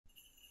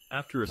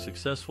After a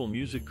successful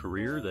music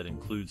career that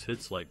includes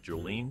hits like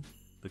Jolene,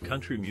 the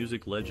country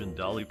music legend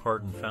Dolly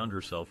Parton found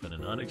herself in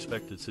an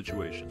unexpected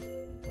situation.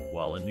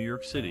 While in New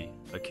York City,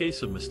 a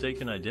case of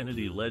mistaken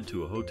identity led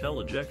to a hotel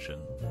ejection,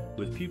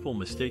 with people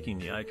mistaking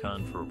the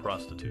icon for a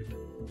prostitute.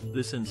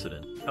 This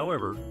incident,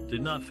 however,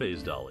 did not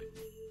faze Dolly.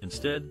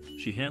 Instead,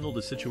 she handled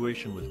the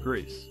situation with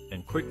grace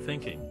and quick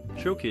thinking,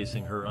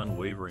 showcasing her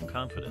unwavering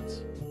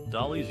confidence.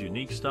 Dolly's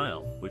unique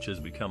style, which has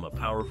become a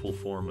powerful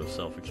form of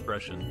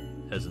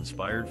self-expression, has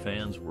inspired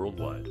fans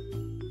worldwide.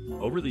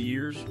 Over the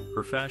years,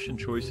 her fashion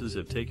choices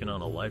have taken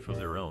on a life of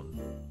their own,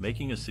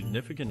 making a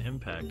significant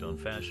impact on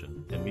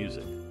fashion and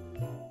music.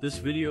 This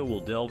video will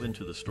delve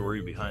into the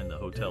story behind the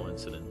hotel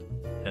incident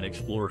and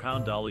explore how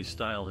Dolly's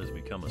style has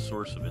become a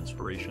source of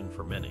inspiration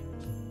for many.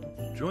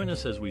 Join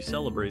us as we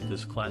celebrate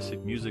this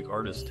classic music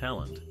artist's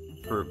talent,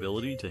 her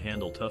ability to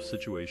handle tough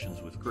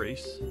situations with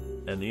grace,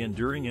 and the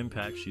enduring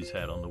impact she's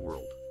had on the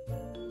world.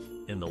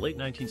 In the late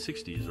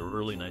 1960s or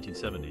early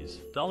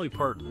 1970s, Dolly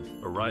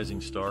Parton, a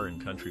rising star in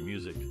country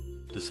music,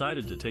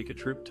 decided to take a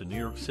trip to New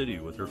York City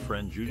with her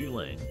friend Judy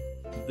Lane.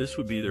 This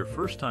would be their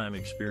first time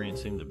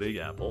experiencing the Big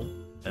Apple,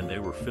 and they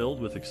were filled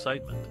with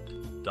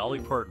excitement. Dolly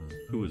Parton,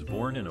 who was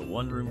born in a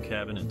one-room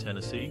cabin in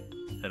Tennessee,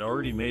 had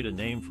already made a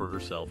name for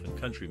herself in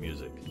country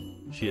music.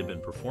 She had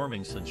been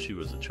performing since she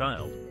was a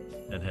child,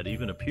 and had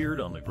even appeared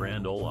on the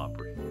Grand Ole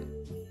Opry.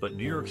 But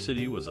New York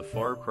City was a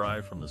far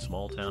cry from the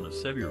small town of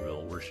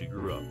Sevierville where she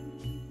grew up.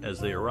 As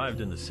they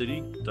arrived in the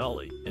city,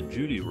 Dolly and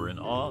Judy were in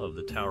awe of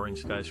the towering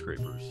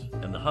skyscrapers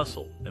and the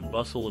hustle and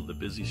bustle of the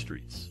busy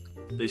streets.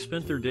 They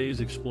spent their days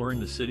exploring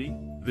the city,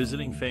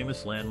 visiting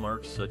famous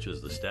landmarks such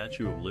as the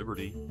Statue of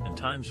Liberty and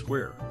Times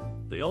Square.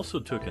 They also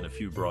took in a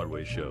few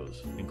Broadway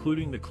shows,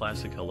 including the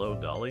classic Hello,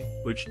 Dolly,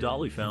 which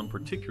Dolly found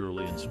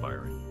particularly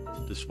inspiring.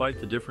 Despite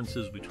the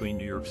differences between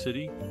New York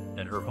City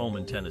and her home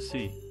in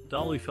Tennessee,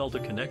 Dolly felt a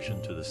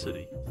connection to the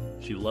city.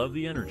 She loved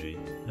the energy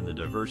and the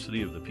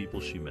diversity of the people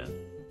she met.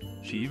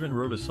 She even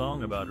wrote a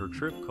song about her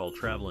trip called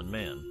Travelin'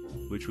 Man,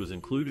 which was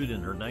included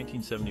in her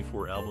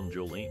 1974 album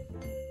Jolene.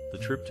 The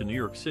trip to New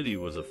York City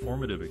was a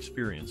formative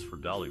experience for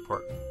Dolly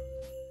Parton.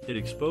 It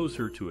exposed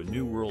her to a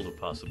new world of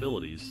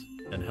possibilities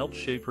and helped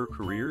shape her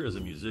career as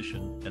a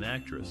musician and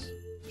actress.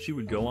 She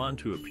would go on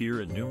to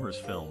appear in numerous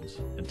films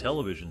and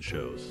television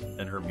shows,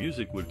 and her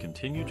music would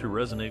continue to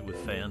resonate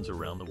with fans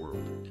around the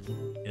world.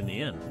 In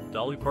the end,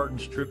 Dolly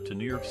Parton's trip to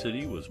New York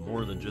City was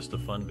more than just a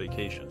fun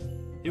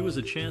vacation. It was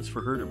a chance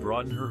for her to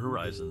broaden her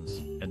horizons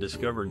and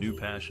discover new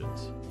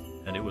passions,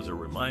 and it was a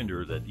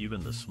reminder that even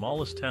the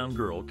smallest town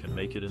girl can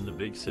make it in the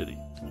big city.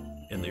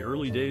 In the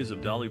early days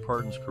of Dolly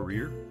Parton's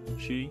career,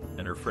 she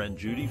and her friend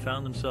Judy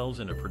found themselves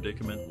in a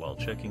predicament while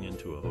checking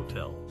into a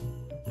hotel.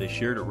 They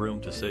shared a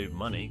room to save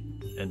money,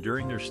 and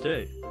during their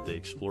stay, they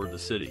explored the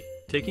city,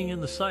 taking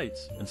in the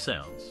sights and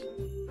sounds.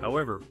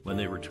 However, when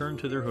they returned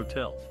to their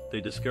hotel,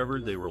 they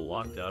discovered they were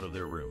locked out of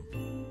their room.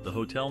 The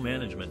hotel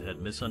management had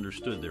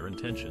misunderstood their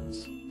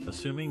intentions,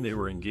 assuming they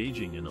were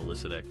engaging in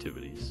illicit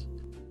activities.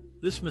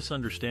 This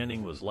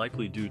misunderstanding was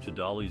likely due to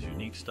Dolly's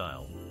unique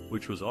style,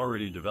 which was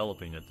already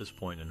developing at this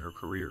point in her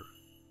career.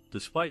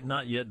 Despite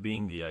not yet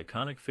being the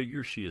iconic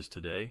figure she is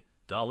today,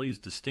 Dolly's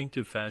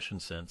distinctive fashion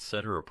sense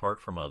set her apart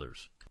from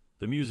others.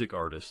 The music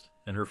artist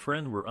and her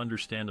friend were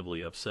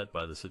understandably upset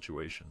by the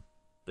situation.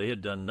 They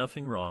had done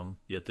nothing wrong,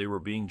 yet they were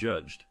being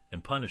judged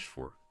and punished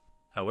for it.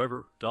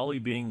 However, Dolly,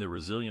 being the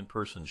resilient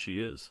person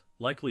she is,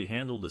 likely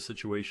handled the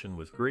situation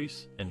with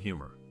grace and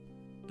humor.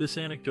 This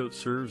anecdote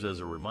serves as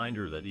a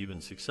reminder that even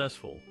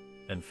successful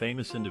and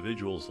famous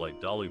individuals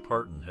like Dolly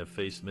Parton have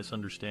faced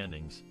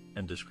misunderstandings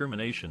and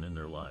discrimination in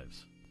their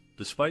lives.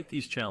 Despite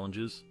these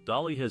challenges,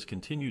 Dolly has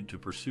continued to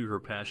pursue her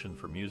passion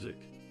for music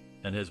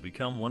and has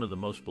become one of the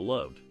most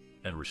beloved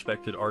and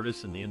respected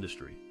artists in the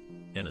industry.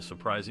 In a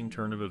surprising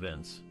turn of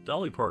events,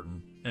 Dolly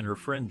Parton and her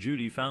friend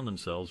Judy found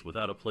themselves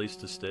without a place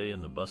to stay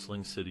in the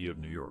bustling city of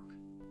New York.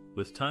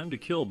 With time to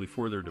kill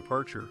before their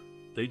departure,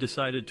 they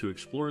decided to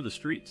explore the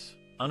streets,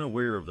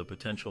 unaware of the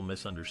potential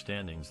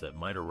misunderstandings that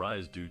might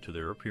arise due to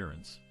their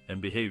appearance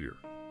and behavior.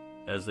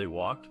 As they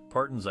walked,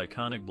 Parton's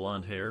iconic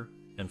blonde hair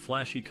and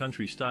flashy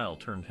country style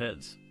turned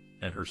heads,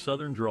 and her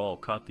southern drawl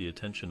caught the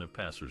attention of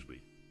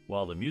passersby.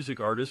 While the music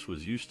artist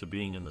was used to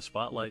being in the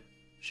spotlight,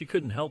 she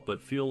couldn't help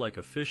but feel like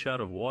a fish out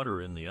of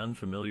water in the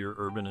unfamiliar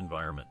urban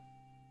environment.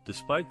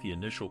 Despite the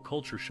initial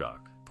culture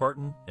shock,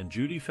 Parton and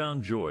Judy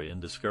found joy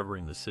in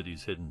discovering the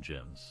city's hidden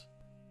gems.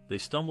 They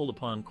stumbled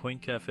upon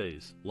quaint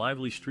cafes,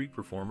 lively street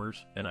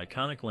performers, and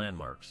iconic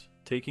landmarks,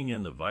 taking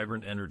in the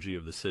vibrant energy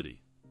of the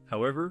city.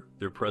 However,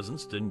 their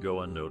presence didn't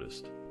go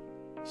unnoticed.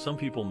 Some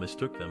people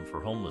mistook them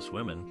for homeless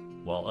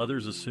women, while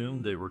others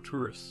assumed they were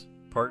tourists.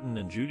 Parton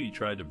and Judy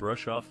tried to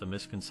brush off the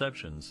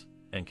misconceptions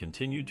and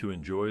continued to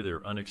enjoy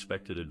their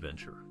unexpected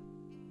adventure.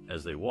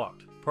 As they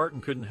walked,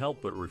 Parton couldn't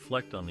help but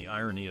reflect on the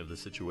irony of the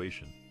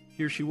situation.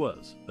 Here she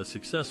was, a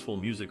successful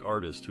music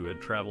artist who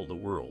had traveled the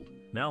world,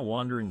 now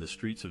wandering the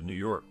streets of New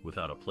York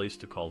without a place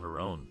to call her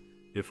own,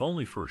 if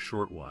only for a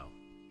short while.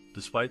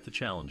 Despite the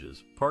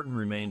challenges, Parton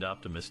remained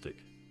optimistic.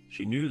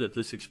 She knew that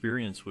this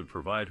experience would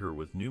provide her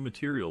with new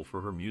material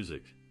for her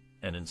music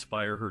and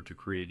inspire her to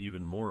create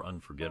even more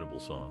unforgettable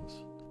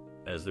songs.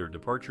 As their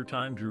departure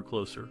time drew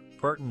closer,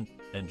 Parton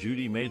and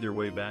Judy made their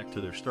way back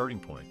to their starting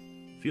point,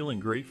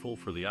 feeling grateful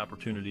for the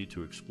opportunity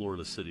to explore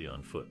the city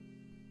on foot.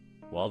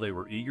 While they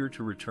were eager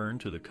to return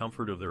to the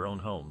comfort of their own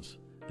homes,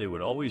 they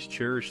would always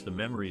cherish the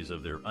memories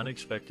of their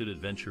unexpected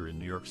adventure in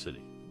New York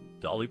City.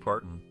 Dolly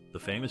Parton, the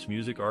famous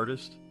music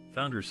artist,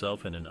 found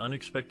herself in an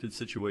unexpected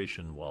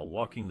situation while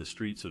walking the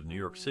streets of New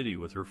York City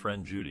with her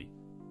friend Judy.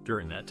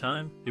 During that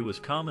time, it was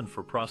common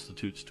for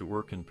prostitutes to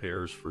work in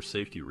pairs for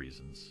safety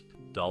reasons.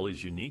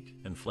 Dolly's unique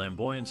and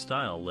flamboyant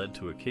style led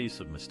to a case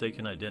of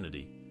mistaken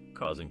identity,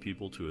 causing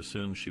people to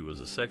assume she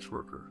was a sex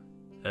worker.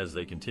 As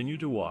they continued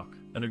to walk,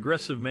 an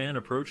aggressive man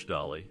approached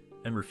Dolly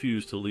and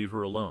refused to leave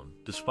her alone,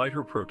 despite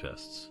her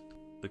protests.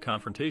 The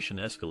confrontation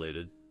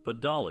escalated,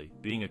 but Dolly,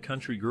 being a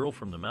country girl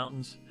from the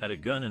mountains, had a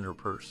gun in her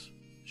purse.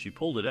 She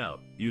pulled it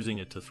out, using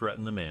it to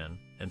threaten the man,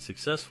 and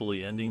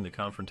successfully ending the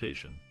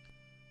confrontation.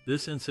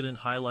 This incident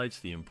highlights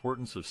the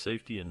importance of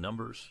safety in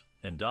numbers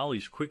and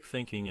Dolly's quick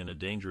thinking in a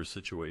dangerous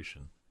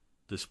situation.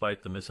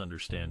 Despite the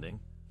misunderstanding,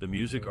 the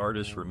music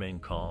artist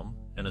remained calm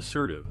and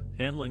assertive,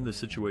 handling the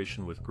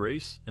situation with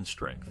grace and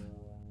strength.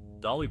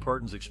 Dolly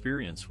Parton's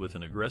experience with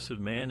an aggressive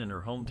man in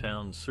her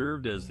hometown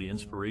served as the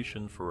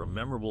inspiration for a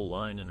memorable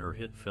line in her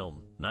hit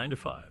film, 9 to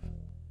 5.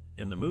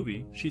 In the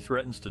movie, she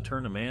threatens to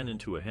turn a man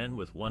into a hen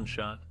with one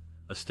shot,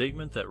 a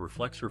statement that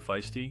reflects her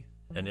feisty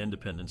and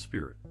independent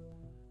spirit.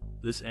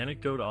 This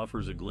anecdote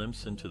offers a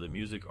glimpse into the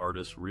music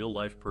artist's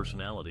real-life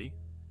personality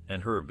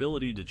and her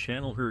ability to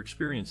channel her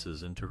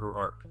experiences into her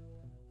art.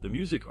 The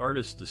music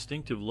artist's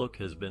distinctive look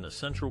has been a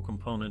central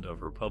component of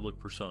her public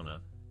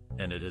persona,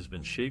 and it has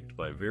been shaped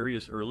by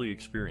various early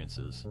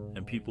experiences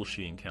and people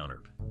she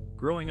encountered.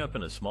 Growing up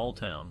in a small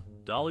town,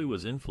 Dolly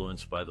was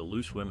influenced by the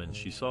loose women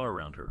she saw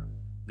around her.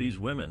 These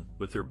women,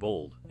 with their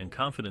bold and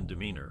confident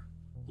demeanor,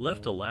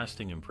 left a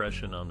lasting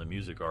impression on the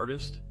music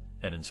artist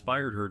and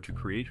inspired her to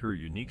create her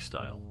unique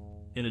style.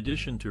 In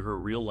addition to her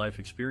real-life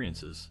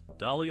experiences,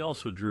 Dolly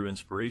also drew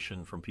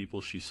inspiration from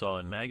people she saw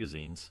in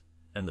magazines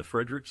and the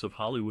Fredericks of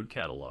Hollywood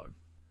catalog.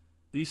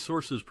 These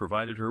sources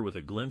provided her with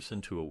a glimpse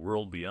into a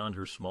world beyond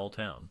her small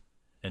town,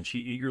 and she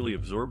eagerly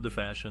absorbed the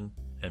fashion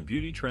and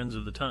beauty trends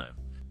of the time.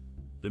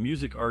 The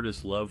music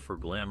artist's love for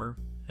glamour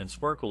and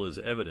sparkle is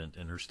evident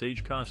in her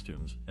stage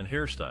costumes and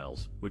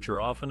hairstyles, which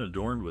are often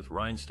adorned with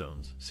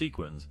rhinestones,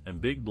 sequins, and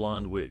big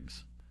blonde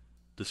wigs.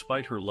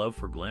 Despite her love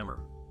for glamour,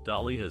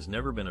 Dolly has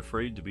never been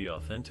afraid to be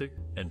authentic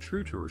and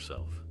true to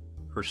herself.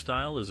 Her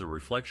style is a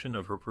reflection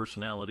of her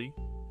personality,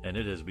 and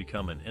it has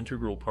become an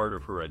integral part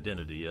of her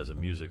identity as a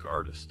music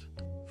artist.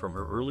 From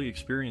her early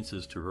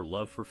experiences to her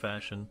love for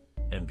fashion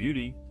and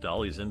beauty,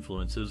 Dolly's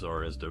influences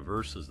are as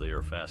diverse as they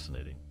are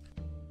fascinating.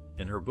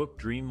 In her book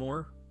Dream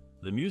More,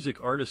 the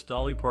music artist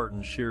Dolly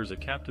Parton shares a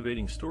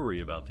captivating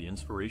story about the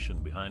inspiration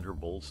behind her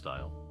bold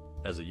style.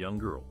 As a young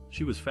girl,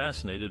 she was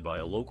fascinated by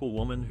a local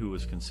woman who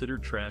was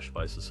considered trash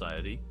by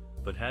society,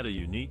 but had a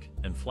unique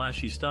and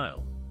flashy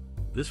style.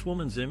 This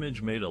woman's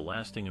image made a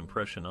lasting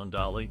impression on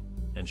Dolly,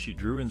 and she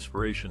drew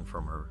inspiration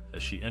from her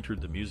as she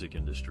entered the music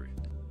industry.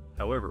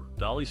 However,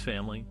 Dolly's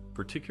family,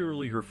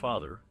 particularly her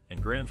father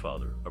and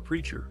grandfather, a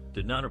preacher,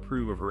 did not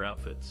approve of her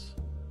outfits.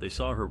 They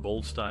saw her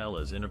bold style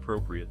as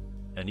inappropriate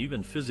and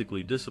even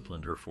physically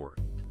disciplined her for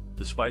it.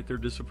 Despite their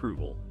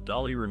disapproval,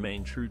 Dolly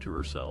remained true to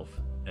herself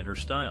and her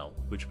style,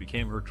 which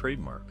became her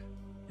trademark.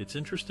 It's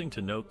interesting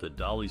to note that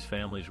Dolly's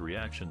family's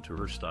reaction to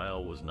her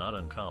style was not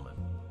uncommon.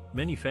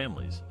 Many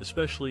families,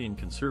 especially in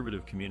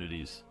conservative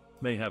communities,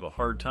 may have a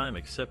hard time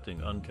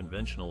accepting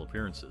unconventional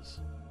appearances.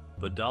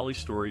 But Dolly's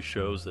story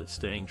shows that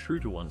staying true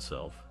to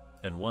oneself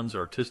and one's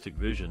artistic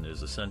vision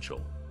is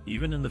essential,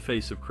 even in the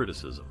face of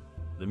criticism.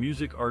 The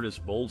music artist's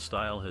bold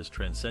style has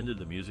transcended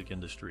the music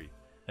industry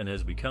and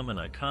has become an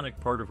iconic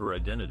part of her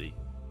identity.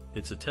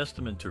 It's a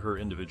testament to her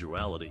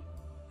individuality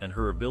and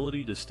her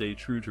ability to stay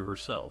true to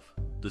herself,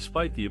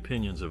 despite the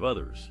opinions of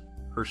others.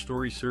 Her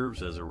story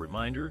serves as a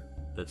reminder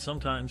that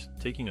sometimes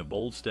taking a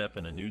bold step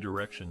in a new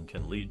direction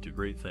can lead to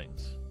great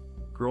things.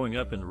 Growing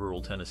up in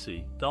rural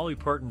Tennessee, Dolly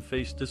Parton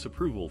faced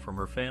disapproval from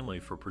her family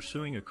for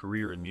pursuing a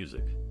career in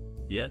music.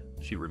 Yet,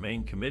 she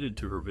remained committed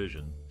to her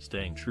vision,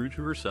 staying true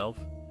to herself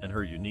and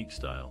her unique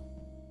style.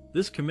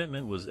 This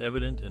commitment was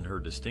evident in her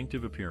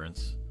distinctive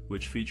appearance,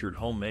 which featured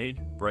homemade,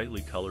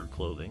 brightly colored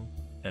clothing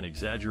and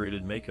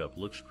exaggerated makeup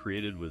looks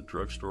created with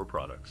drugstore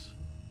products.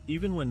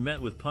 Even when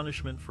met with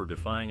punishment for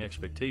defying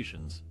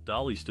expectations,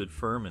 Dolly stood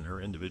firm in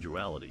her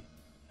individuality.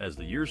 As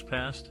the years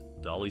passed,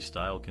 Dolly's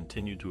style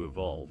continued to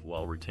evolve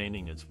while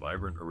retaining its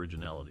vibrant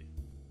originality.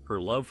 Her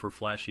love for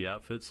flashy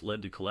outfits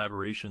led to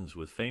collaborations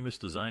with famous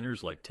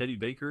designers like Teddy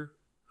Baker,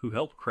 who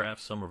helped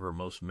craft some of her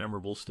most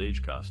memorable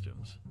stage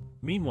costumes.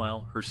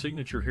 Meanwhile, her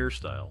signature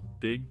hairstyle,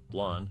 big,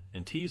 blonde,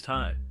 and teased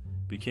high,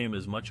 became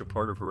as much a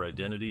part of her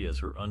identity as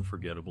her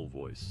unforgettable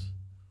voice.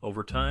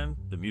 Over time,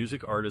 the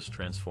music artist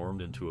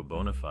transformed into a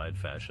bona fide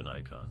fashion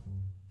icon.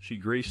 She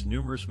graced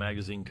numerous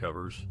magazine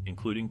covers,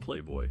 including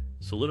Playboy,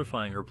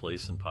 solidifying her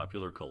place in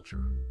popular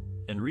culture.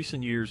 In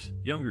recent years,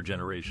 younger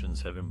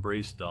generations have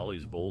embraced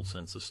Dolly's bold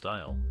sense of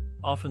style,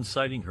 often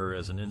citing her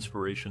as an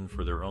inspiration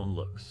for their own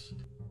looks.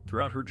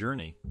 Throughout her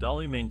journey,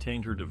 Dolly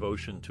maintained her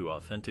devotion to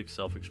authentic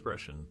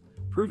self-expression,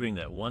 proving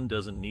that one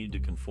doesn't need to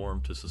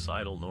conform to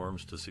societal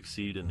norms to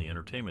succeed in the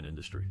entertainment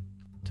industry.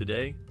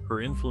 Today,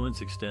 her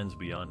influence extends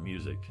beyond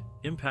music,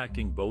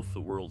 impacting both the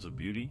worlds of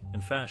beauty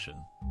and fashion.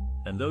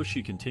 And though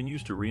she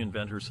continues to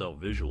reinvent herself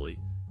visually,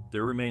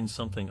 there remains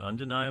something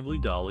undeniably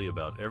Dolly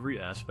about every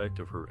aspect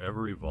of her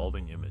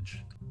ever-evolving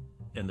image.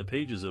 In the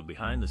pages of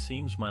Behind the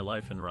Seams: My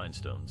Life in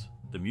Rhinestones,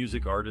 the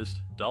music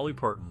artist, Dolly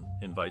Parton,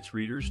 invites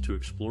readers to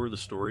explore the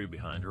story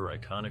behind her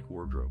iconic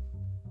wardrobe.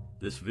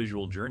 This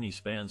visual journey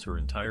spans her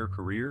entire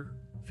career,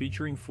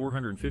 featuring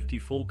 450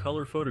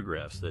 full-color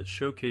photographs that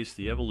showcase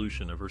the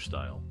evolution of her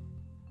style.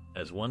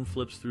 As one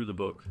flips through the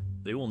book,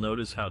 they will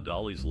notice how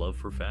Dolly's love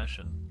for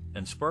fashion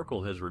and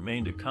sparkle has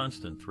remained a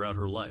constant throughout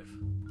her life.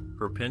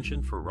 Her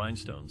penchant for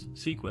rhinestones,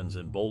 sequins,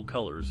 and bold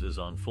colors is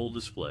on full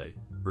display,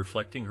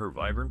 reflecting her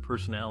vibrant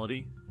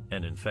personality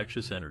and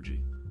infectious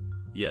energy.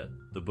 Yet,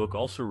 the book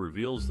also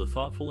reveals the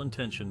thoughtful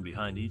intention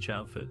behind each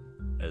outfit,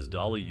 as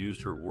Dolly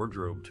used her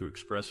wardrobe to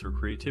express her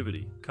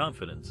creativity,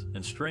 confidence,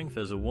 and strength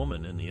as a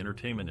woman in the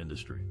entertainment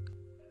industry.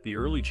 The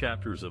early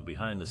chapters of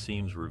Behind the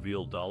Seams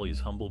reveal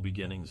Dolly's humble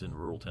beginnings in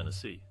rural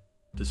Tennessee.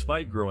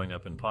 Despite growing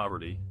up in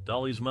poverty,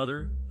 Dolly's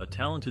mother, a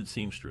talented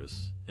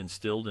seamstress,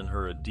 instilled in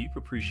her a deep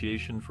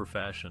appreciation for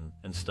fashion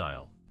and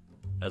style.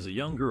 As a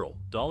young girl,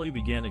 Dolly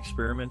began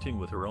experimenting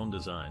with her own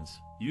designs,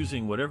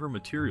 using whatever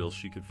materials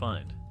she could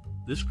find.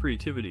 This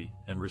creativity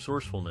and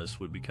resourcefulness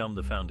would become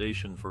the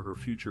foundation for her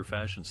future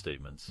fashion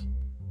statements.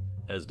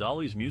 As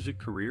Dolly's music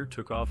career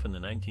took off in the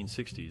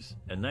 1960s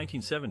and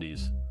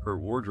 1970s, her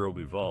wardrobe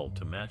evolved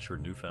to match her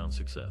newfound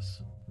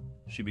success.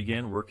 She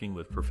began working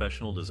with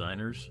professional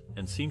designers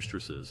and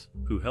seamstresses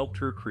who helped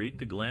her create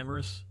the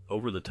glamorous,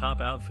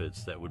 over-the-top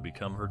outfits that would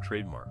become her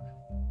trademark.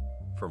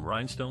 From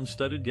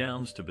rhinestone-studded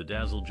gowns to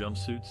bedazzled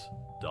jumpsuits,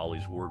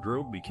 Dolly's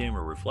wardrobe became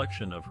a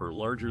reflection of her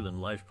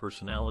larger-than-life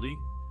personality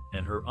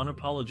and her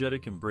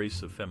unapologetic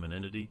embrace of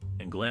femininity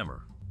and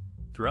glamour.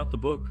 Throughout the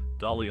book,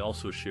 Dolly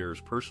also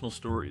shares personal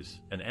stories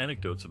and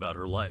anecdotes about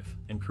her life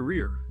and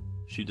career.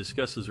 She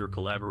discusses her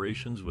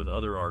collaborations with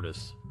other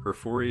artists, her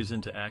forays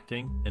into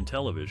acting and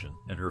television,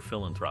 and her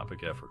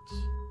philanthropic efforts.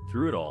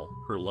 Through it all,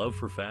 her love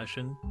for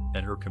fashion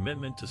and her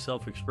commitment to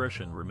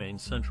self-expression remain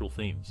central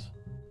themes.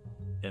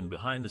 In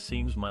Behind the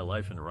Seams: My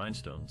Life in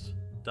Rhinestones,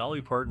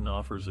 Dolly Parton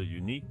offers a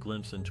unique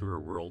glimpse into her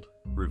world,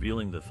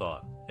 revealing the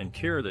thought and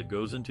care that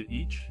goes into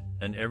each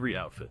and every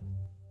outfit.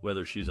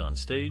 Whether she's on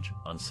stage,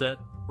 on set,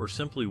 or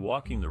simply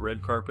walking the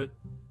red carpet,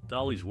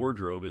 Dolly's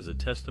wardrobe is a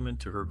testament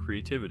to her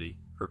creativity,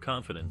 her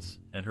confidence,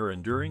 and her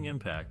enduring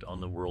impact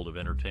on the world of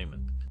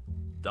entertainment.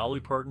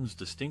 Dolly Parton's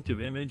distinctive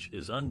image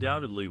is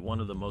undoubtedly one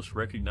of the most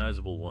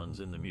recognizable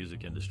ones in the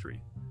music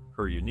industry.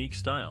 Her unique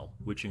style,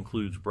 which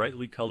includes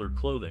brightly colored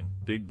clothing,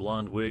 big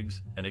blonde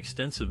wigs, and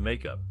extensive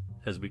makeup,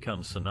 has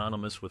become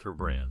synonymous with her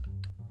brand.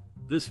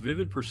 This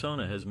vivid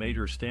persona has made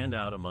her stand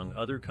out among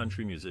other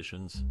country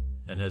musicians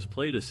and has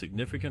played a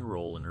significant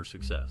role in her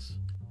success.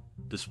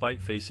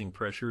 Despite facing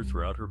pressure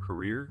throughout her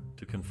career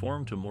to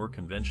conform to more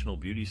conventional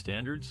beauty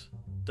standards,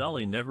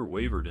 Dolly never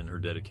wavered in her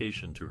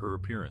dedication to her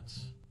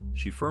appearance.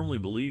 She firmly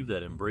believed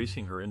that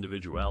embracing her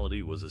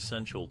individuality was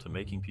essential to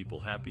making people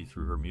happy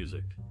through her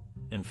music.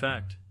 In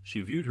fact,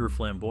 she viewed her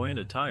flamboyant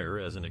attire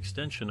as an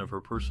extension of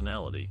her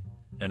personality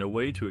and a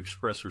way to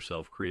express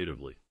herself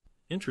creatively.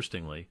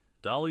 Interestingly,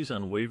 Dolly's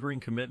unwavering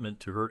commitment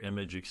to her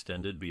image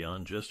extended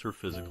beyond just her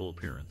physical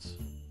appearance.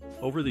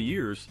 Over the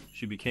years,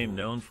 she became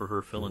known for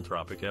her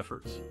philanthropic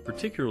efforts,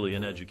 particularly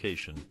in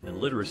education and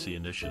literacy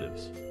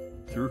initiatives.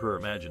 Through her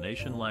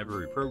Imagination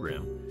Library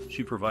program,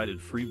 she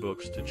provided free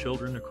books to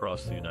children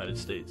across the United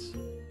States,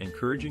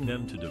 encouraging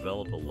them to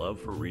develop a love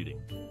for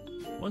reading.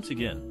 Once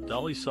again,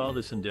 Dolly saw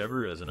this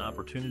endeavor as an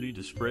opportunity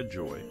to spread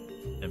joy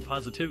and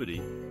positivity,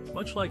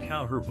 much like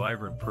how her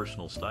vibrant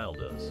personal style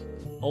does.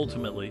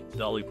 Ultimately,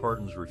 Dolly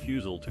Parton's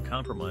refusal to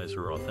compromise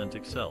her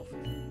authentic self,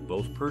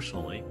 both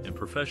personally and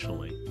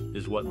professionally,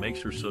 is what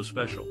makes her so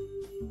special.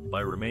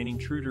 By remaining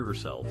true to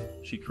herself,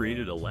 she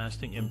created a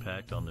lasting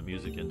impact on the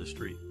music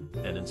industry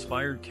and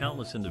inspired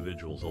countless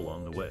individuals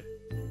along the way.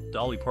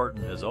 Dolly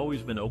Parton has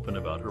always been open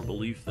about her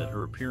belief that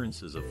her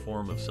appearance is a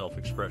form of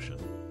self-expression.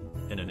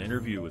 In an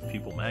interview with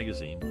People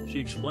magazine, she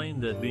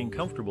explained that being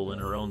comfortable in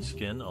her own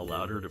skin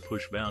allowed her to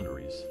push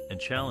boundaries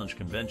and challenge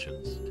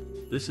conventions.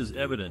 This is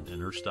evident in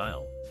her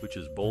style, which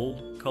is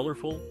bold,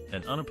 colorful,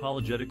 and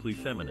unapologetically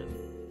feminine.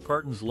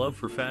 Parton's love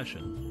for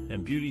fashion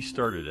and beauty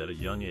started at a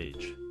young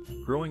age.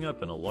 Growing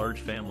up in a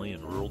large family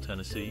in rural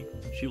Tennessee,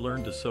 she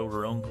learned to sew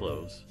her own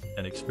clothes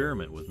and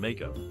experiment with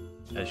makeup.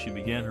 As she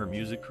began her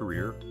music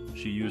career,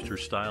 she used her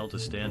style to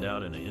stand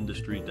out in an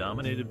industry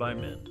dominated by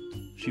men.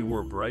 She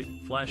wore bright,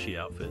 flashy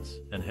outfits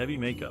and heavy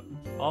makeup,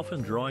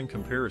 often drawing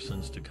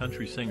comparisons to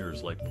country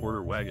singers like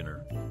Porter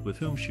Wagoner, with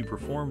whom she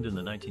performed in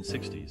the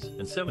 1960s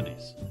and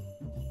 70s.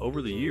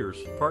 Over the years,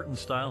 Parton's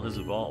style has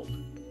evolved,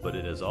 but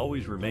it has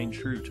always remained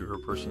true to her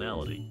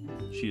personality.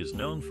 She is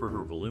known for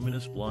her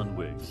voluminous blonde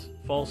wigs,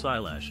 false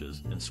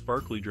eyelashes, and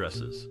sparkly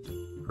dresses.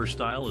 Her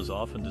style is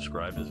often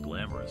described as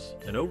glamorous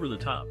and over the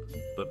top,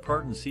 but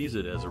Parton sees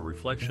it as a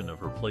reflection of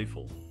her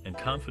playful and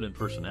confident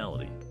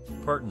personality.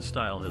 Parton's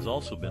style has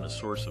also been a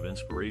source of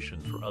inspiration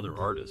for other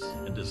artists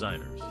and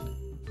designers.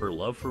 Her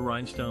love for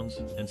rhinestones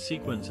and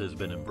sequins has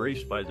been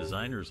embraced by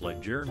designers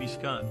like Jeremy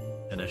Scott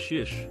and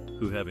Ashish,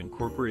 who have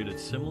incorporated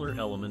similar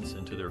elements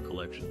into their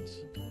collections.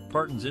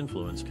 Parton's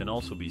influence can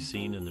also be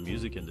seen in the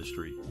music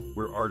industry,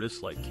 where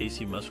artists like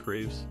Casey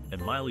Musgraves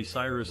and Miley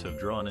Cyrus have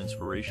drawn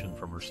inspiration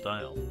from her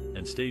style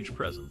and stage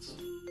presence.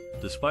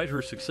 Despite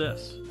her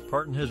success,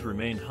 Parton has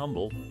remained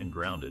humble and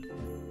grounded.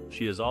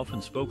 She has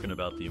often spoken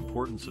about the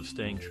importance of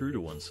staying true to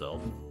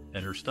oneself,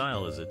 and her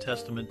style is a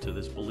testament to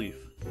this belief.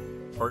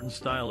 Parton's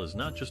style is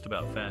not just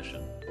about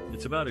fashion,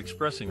 it's about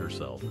expressing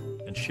herself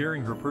and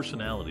sharing her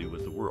personality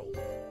with the world.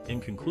 In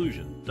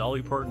conclusion,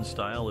 Dolly Parton's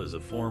style is a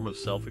form of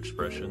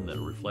self-expression that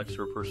reflects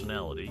her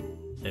personality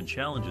and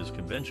challenges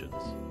conventions.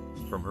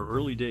 From her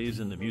early days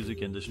in the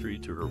music industry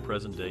to her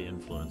present-day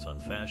influence on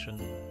fashion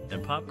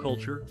and pop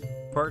culture,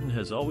 Parton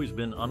has always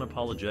been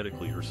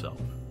unapologetically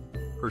herself.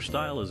 Her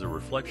style is a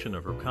reflection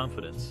of her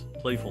confidence,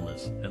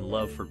 playfulness, and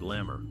love for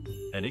glamour,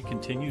 and it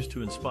continues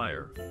to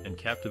inspire and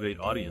captivate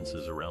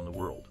audiences around the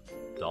world.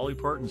 Dolly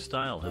Parton's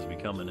style has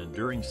become an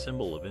enduring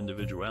symbol of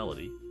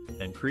individuality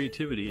and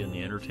creativity in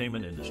the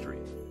entertainment industry.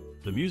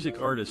 The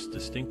music artist's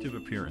distinctive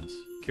appearance,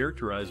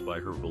 characterized by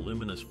her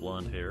voluminous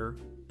blonde hair,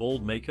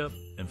 bold makeup,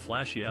 and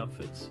flashy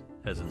outfits,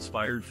 has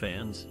inspired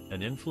fans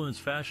and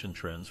influenced fashion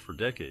trends for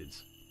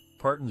decades.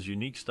 Parton's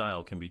unique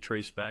style can be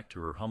traced back to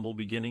her humble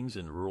beginnings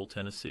in rural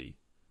Tennessee.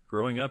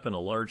 Growing up in a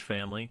large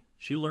family,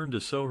 she learned to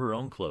sew her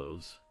own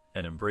clothes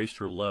and embraced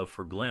her love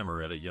for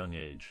glamour at a young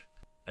age.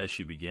 As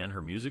she began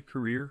her music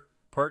career,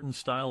 Parton's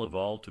style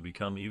evolved to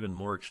become even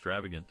more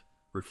extravagant,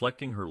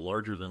 reflecting her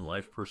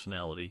larger-than-life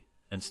personality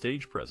and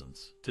stage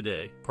presence.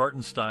 Today,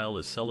 Parton's style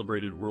is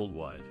celebrated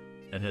worldwide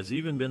and has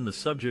even been the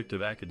subject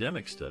of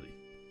academic study.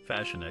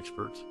 Fashion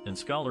experts and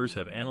scholars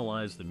have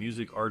analyzed the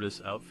music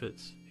artist's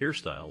outfits,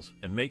 hairstyles,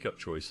 and makeup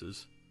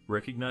choices,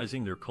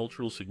 recognizing their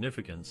cultural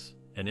significance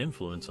and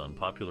influence on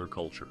popular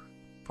culture.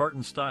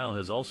 Parton's style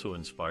has also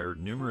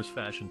inspired numerous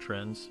fashion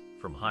trends,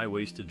 from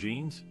high-waisted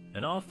jeans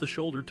and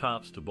off-the-shoulder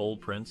tops to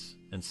bold prints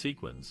and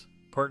sequins.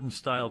 Parton's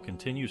style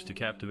continues to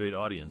captivate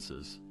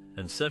audiences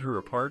and set her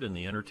apart in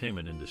the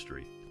entertainment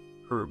industry.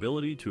 Her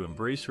ability to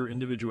embrace her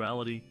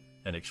individuality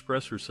and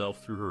express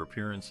herself through her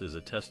appearance is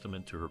a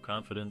testament to her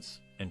confidence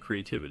and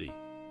creativity.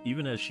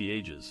 Even as she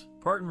ages,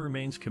 Parton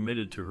remains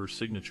committed to her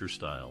signature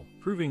style,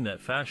 proving that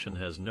fashion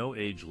has no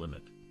age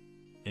limit.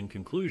 In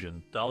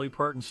conclusion, Dolly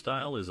Parton's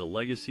style is a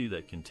legacy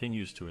that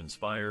continues to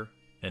inspire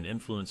and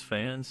influence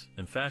fans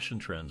and fashion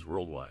trends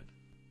worldwide.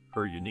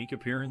 Her unique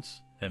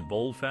appearance and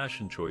bold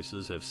fashion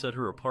choices have set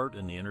her apart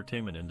in the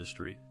entertainment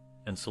industry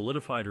and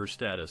solidified her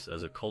status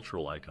as a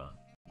cultural icon.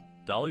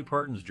 Dolly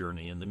Parton's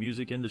journey in the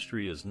music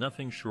industry is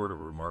nothing short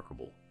of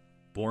remarkable.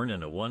 Born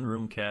in a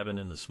one-room cabin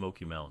in the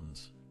Smoky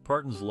Mountains,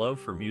 Parton's love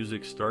for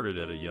music started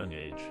at a young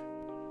age.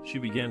 She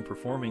began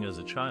performing as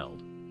a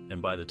child,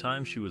 and by the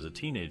time she was a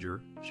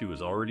teenager, she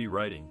was already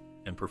writing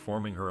and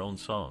performing her own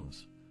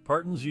songs.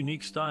 Parton's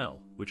unique style,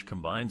 which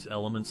combines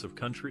elements of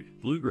country,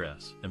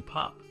 bluegrass, and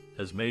pop,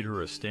 has made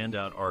her a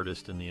standout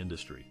artist in the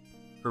industry.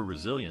 Her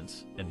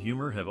resilience and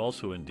humor have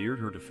also endeared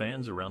her to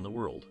fans around the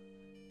world.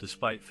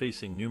 Despite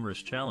facing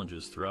numerous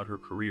challenges throughout her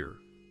career,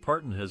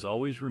 Parton has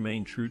always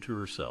remained true to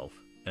herself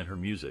and her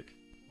music.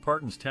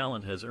 Parton's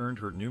talent has earned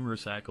her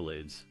numerous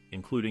accolades,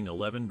 including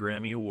 11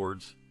 Grammy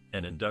Awards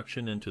and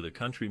induction into the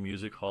Country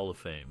Music Hall of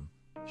Fame.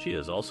 She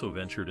has also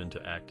ventured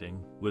into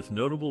acting, with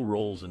notable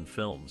roles in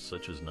films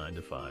such as 9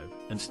 to 5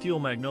 and Steel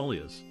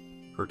Magnolias.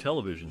 Her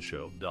television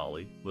show,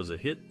 Dolly, was a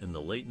hit in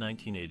the late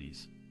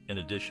 1980s. In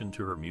addition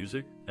to her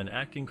music and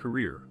acting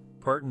career,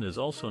 Parton is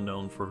also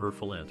known for her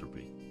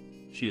philanthropy.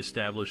 She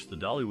established the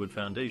Dollywood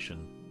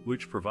Foundation,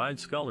 which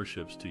provides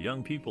scholarships to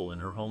young people in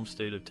her home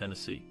state of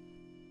Tennessee.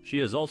 She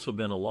has also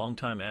been a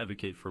longtime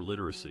advocate for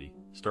literacy,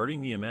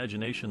 starting the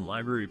Imagination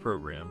Library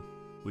program,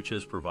 which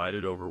has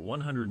provided over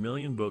 100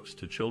 million books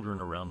to children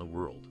around the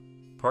world.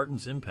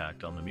 Parton's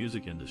impact on the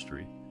music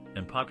industry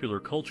and popular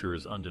culture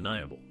is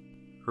undeniable.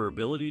 Her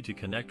ability to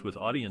connect with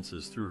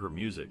audiences through her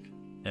music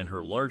and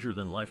her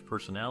larger-than-life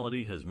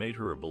personality has made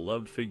her a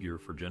beloved figure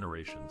for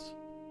generations.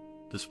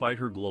 Despite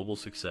her global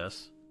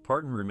success,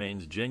 Parton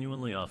remains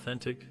genuinely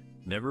authentic,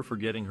 never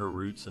forgetting her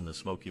roots in the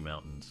Smoky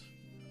Mountains.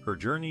 Her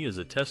journey is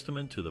a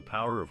testament to the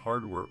power of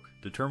hard work,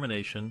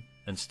 determination,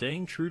 and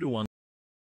staying true to one's